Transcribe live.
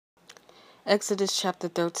Exodus chapter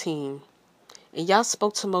 13. And Yah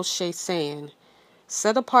spoke to Moshe, saying,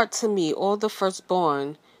 Set apart to me all the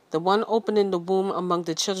firstborn, the one opening the womb among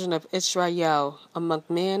the children of Israel, among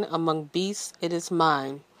men, among beasts, it is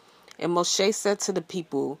mine. And Moshe said to the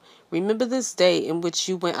people, Remember this day in which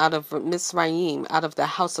you went out of Mizraim, out of the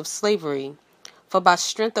house of slavery. For by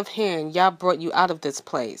strength of hand Yah brought you out of this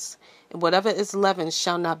place, and whatever is leavened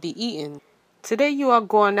shall not be eaten. Today you are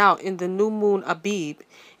going out in the new moon Abib,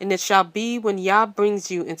 and it shall be when Yah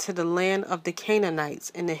brings you into the land of the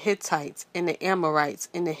Canaanites, and the Hittites, and the Amorites,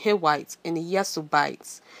 and the Hivites, and the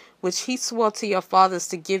Jebusites, which he swore to your fathers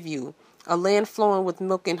to give you, a land flowing with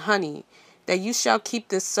milk and honey, that you shall keep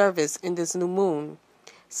this service in this new moon.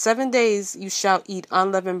 7 days you shall eat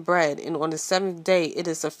unleavened bread, and on the 7th day it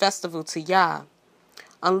is a festival to Yah.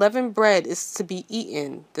 Unleavened bread is to be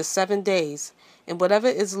eaten the 7 days, and whatever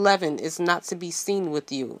is leavened is not to be seen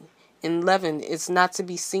with you, and leaven is not to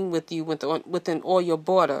be seen with you within all your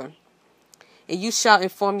border. And you shall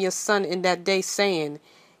inform your son in that day, saying,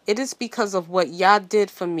 It is because of what Yah did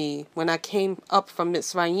for me when I came up from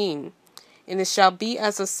Mizraim, and it shall be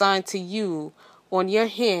as a sign to you on your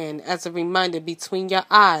hand, as a reminder between your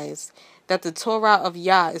eyes, that the Torah of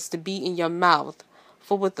Yah is to be in your mouth.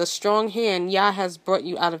 For with a strong hand Yah has brought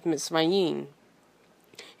you out of Mizraim.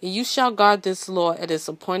 And you shall guard this law at its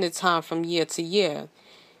appointed time from year to year.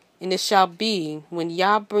 And it shall be, when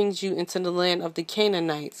Yah brings you into the land of the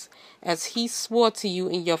Canaanites, as he swore to you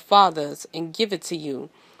and your fathers, and give it to you,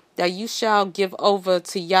 that you shall give over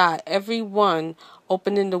to Yah every one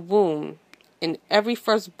opening the womb, and every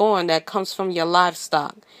firstborn that comes from your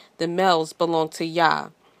livestock. The males belong to Yah.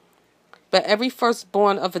 But every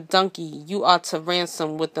firstborn of a donkey you are to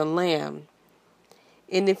ransom with a lamb.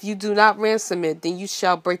 And if you do not ransom it, then you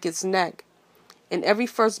shall break its neck. And every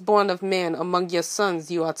firstborn of man among your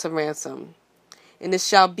sons you are to ransom. And it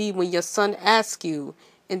shall be when your son asks you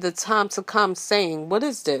in the time to come, saying, What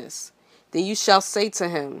is this? Then you shall say to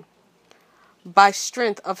him, By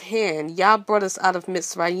strength of hand Yah brought us out of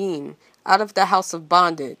Mizraim, out of the house of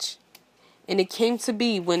bondage. And it came to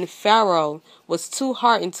be, when Pharaoh was too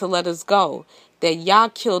heartened to let us go, that Yah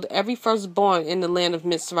killed every firstborn in the land of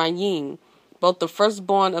Mizraim, both the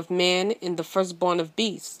firstborn of man and the firstborn of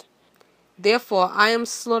beast. Therefore I am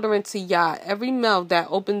slaughtering to Yah every male that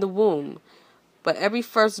opened the womb, but every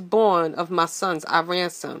firstborn of my sons I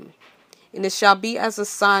ransom. And it shall be as a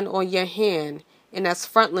sign on your hand, and as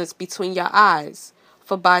frontlets between your eyes,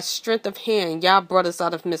 for by strength of hand Yah brought us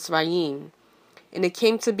out of Mizraim. And it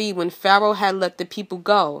came to be, when Pharaoh had let the people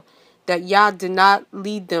go, that Yah did not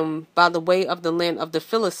lead them by the way of the land of the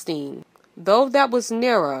Philistines, though that was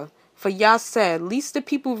nearer. For Yah said, Lest the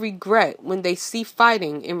people regret when they see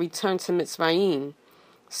fighting and return to Mizraim.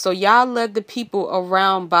 So Yah led the people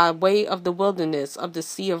around by way of the wilderness of the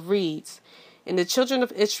Sea of Reeds. And the children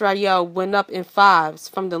of Israel went up in fives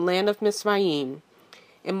from the land of Mizraim.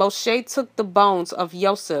 And Moshe took the bones of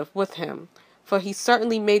Joseph with him, for he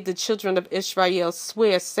certainly made the children of Israel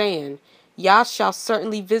swear, saying, Yah shall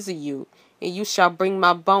certainly visit you, and you shall bring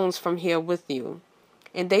my bones from here with you.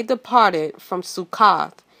 And they departed from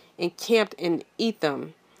Succoth, and camped in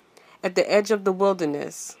Etham, at the edge of the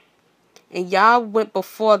wilderness. And Yah went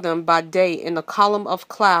before them by day in a column of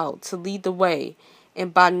cloud to lead the way,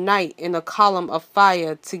 and by night in a column of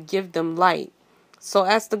fire to give them light, so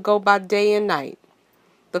as to go by day and night.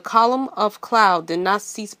 The column of cloud did not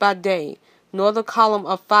cease by day, nor the column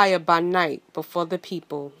of fire by night before the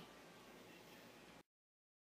people.